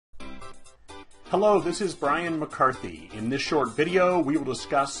Hello, this is Brian McCarthy. In this short video, we will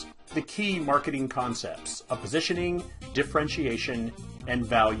discuss the key marketing concepts of positioning, differentiation, and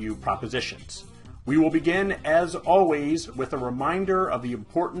value propositions. We will begin, as always, with a reminder of the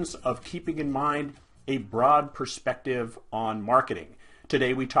importance of keeping in mind a broad perspective on marketing.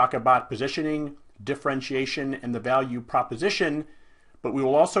 Today we talk about positioning, differentiation, and the value proposition, but we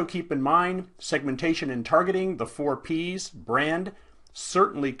will also keep in mind segmentation and targeting, the 4 Ps, brand,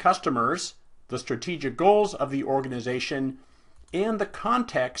 certainly customers, the strategic goals of the organization, and the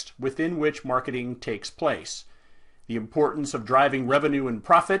context within which marketing takes place. The importance of driving revenue and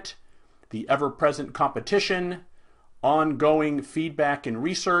profit, the ever-present competition, ongoing feedback and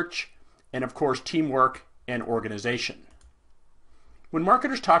research, and of course teamwork and organization. When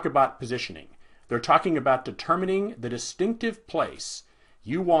marketers talk about positioning, they're talking about determining the distinctive place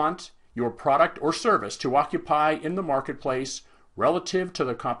you want your product or service to occupy in the marketplace relative to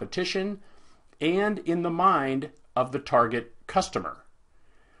the competition and in the mind of the target customer.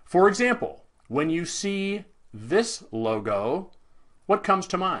 For example, when you see this logo, what comes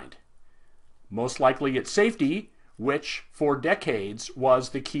to mind? Most likely it's safety, which for decades was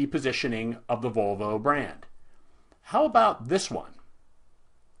the key positioning of the Volvo brand. How about this one?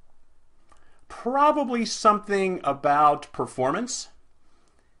 Probably something about performance.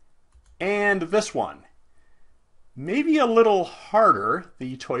 And this one, maybe a little harder,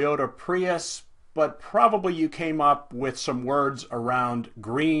 the Toyota Prius, but probably you came up with some words around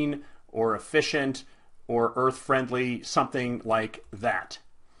green or efficient or earth-friendly, something like that.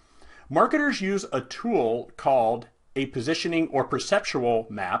 Marketers use a tool called a positioning or perceptual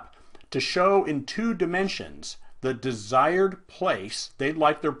map to show in 2 dimensions the desired place they'd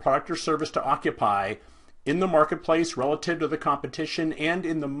like their product or service to occupy in the marketplace relative to the competition and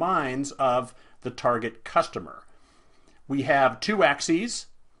in the minds of the target customer. We have 2 axes,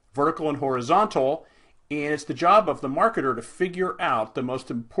 vertical and horizontal, and it's the job of the marketer to figure out the most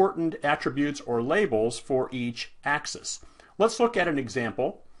important attributes or labels for each axis. Let's look at an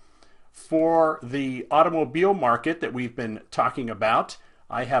example. For the automobile market that we've been talking about,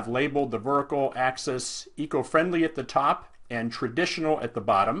 I have labeled the vertical axis eco-friendly at the top and traditional at the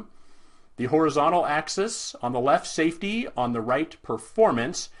bottom. The horizontal axis on the left, safety, on the right,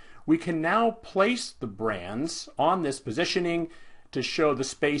 performance. We can now place the brands on this positioning to show the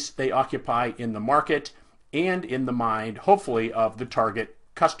space they occupy in the market and in the mind, hopefully, of the target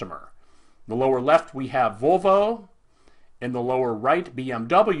customer. In the lower left, we have Volvo. In the lower right,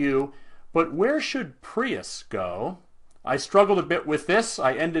 BMW. But where should Prius go? I struggled a bit with this.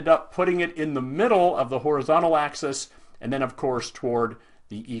 I ended up putting it in the middle of the horizontal axis and then, of course, toward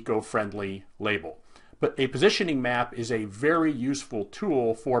the eco-friendly label. But a positioning map is a very useful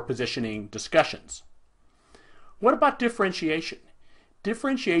tool for positioning discussions. What about differentiation?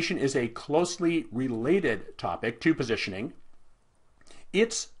 Differentiation is a closely related topic to positioning.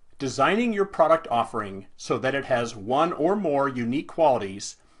 It's designing your product offering so that it has one or more unique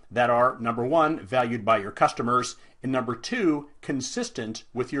qualities that are, number 1, valued by your customers, and number 2, consistent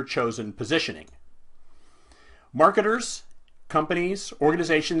with your chosen positioning. Marketers, companies,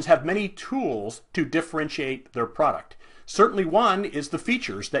 organizations have many tools to differentiate their product. Certainly one is the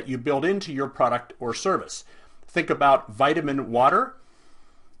features that you build into your product or service. Think about vitamin water.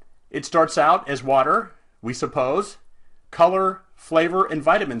 It starts out as water, we suppose. Color, flavor, and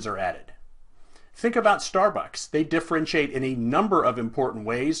vitamins are added. Think about Starbucks. They differentiate in a number of important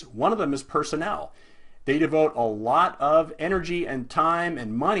ways. One of them is personnel. They devote a lot of energy and time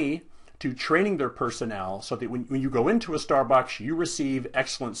and money to training their personnel so that when you go into a Starbucks, you receive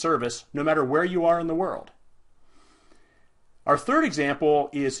excellent service no matter where you are in the world. Our third example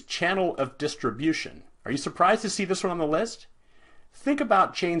is channel of distribution. Are you surprised to see this one on the list? Think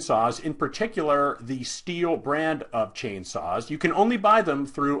about chainsaws, in particular the Stihl brand of chainsaws. You can only buy them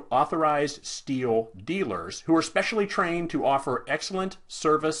through authorized Stihl dealers who are specially trained to offer excellent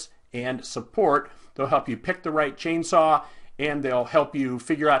service and support. They'll help you pick the right chainsaw and they'll help you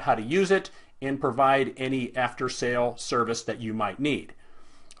figure out how to use it and provide any after-sale service that you might need.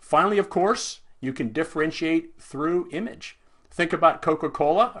 Finally, of course, you can differentiate through image. Think about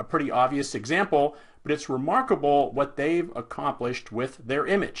Coca-Cola, a pretty obvious example, but it's remarkable what they've accomplished with their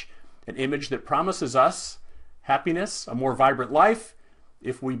image. An image that promises us happiness, a more vibrant life,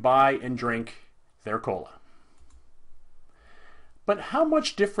 if we buy and drink their cola. But how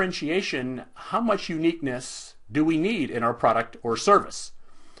much differentiation, how much uniqueness do we need in our product or service?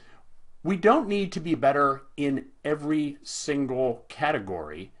 We don't need to be better in every single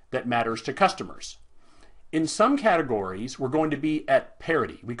category that matters to customers. In some categories, we're going to be at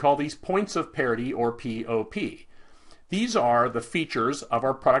parity. We call these points of parity or POP. These are the features of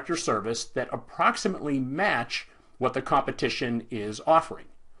our product or service that approximately match what the competition is offering.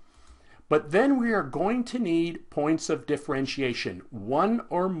 But then we are going to need points of differentiation, one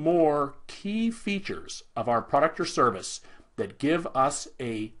or more key features of our product or service that give us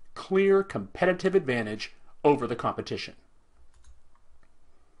a clear competitive advantage over the competition.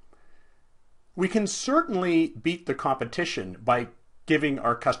 We can certainly beat the competition by giving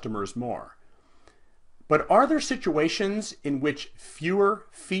our customers more. But are there situations in which fewer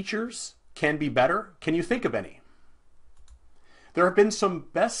features can be better? Can you think of any? There have been some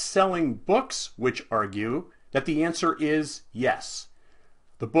best-selling books which argue that the answer is yes.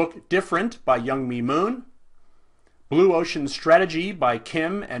 The book Different by Youngmi Moon, Blue Ocean Strategy by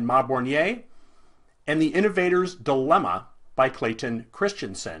Kim and Ma Bournier, and The Innovator's Dilemma by Clayton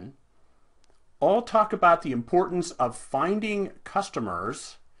Christensen all talk about the importance of finding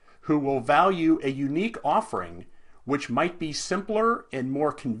customers who will value a unique offering which might be simpler and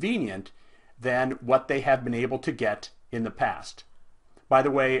more convenient than what they have been able to get in the past. By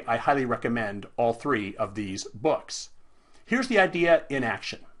the way, I highly recommend all three of these books. Here's the idea in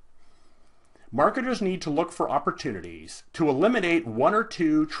action. Marketers need to look for opportunities to eliminate one or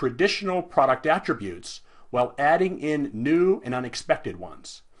two traditional product attributes while adding in new and unexpected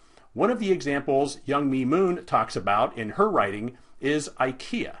ones. One of the examples Youngmi Moon talks about in her writing is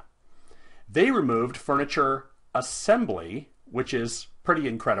IKEA. They removed furniture assembly, which is pretty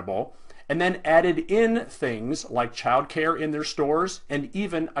incredible, and then added in things like childcare in their stores and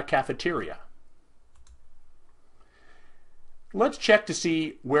even a cafeteria. Let's check to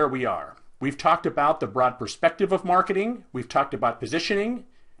see where we are. We've talked about the broad perspective of marketing. We've talked about positioning,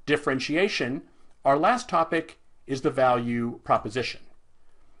 differentiation. Our last topic is the value proposition.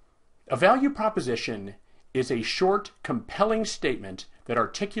 A value proposition is a short, compelling statement that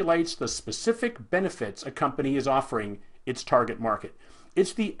articulates the specific benefits a company is offering its target market.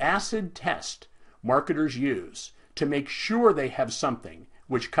 It's the acid test marketers use to make sure they have something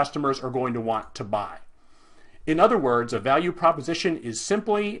which customers are going to want to buy. In other words, a value proposition is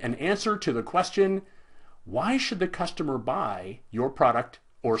simply an answer to the question, why should the customer buy your product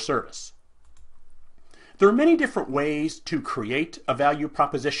or service? There are many different ways to create a value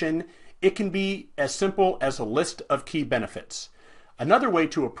proposition. It can be as simple as a list of key benefits. Another way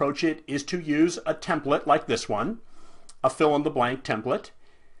to approach it is to use a template like this one, a fill-in-the-blank template.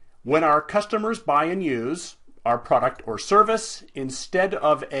 When our customers buy and use our product or service instead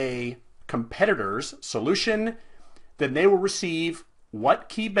of a competitor's solution, then they will receive what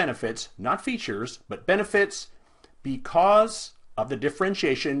key benefits, not features, but benefits, because of the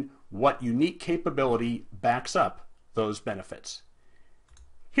differentiation, what unique capability backs up those benefits.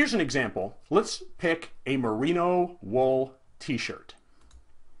 Here's an example. Let's pick a merino wool t-shirt.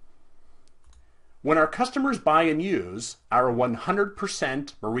 When our customers buy and use our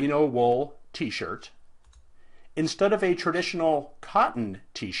 100% merino wool t-shirt, instead of a traditional cotton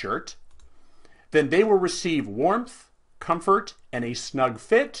t-shirt, then they will receive warmth, comfort, and a snug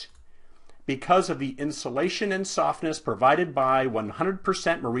fit because of the insulation and softness provided by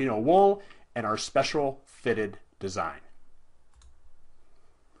 100% merino wool and our special fitted design.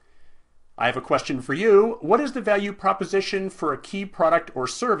 I have a question for you. What is the value proposition for a key product or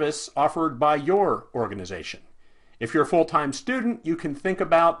service offered by your organization? If you're a full-time student, you can think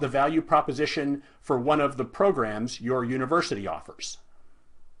about the value proposition for one of the programs your university offers.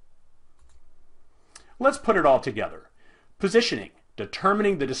 Let's put it all together. Positioning,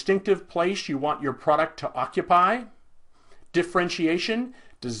 determining the distinctive place you want your product to occupy. Differentiation,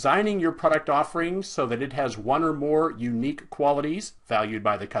 designing your product offering so that it has one or more unique qualities valued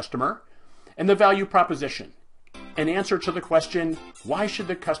by the customer. And the value proposition, an answer to the question, why should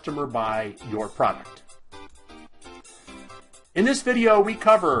the customer buy your product? In this video, we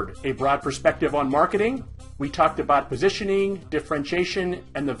covered a broad perspective on marketing. We talked about positioning, differentiation,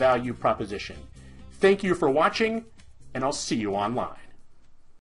 and the value proposition. Thank you for watching, and I'll see you online.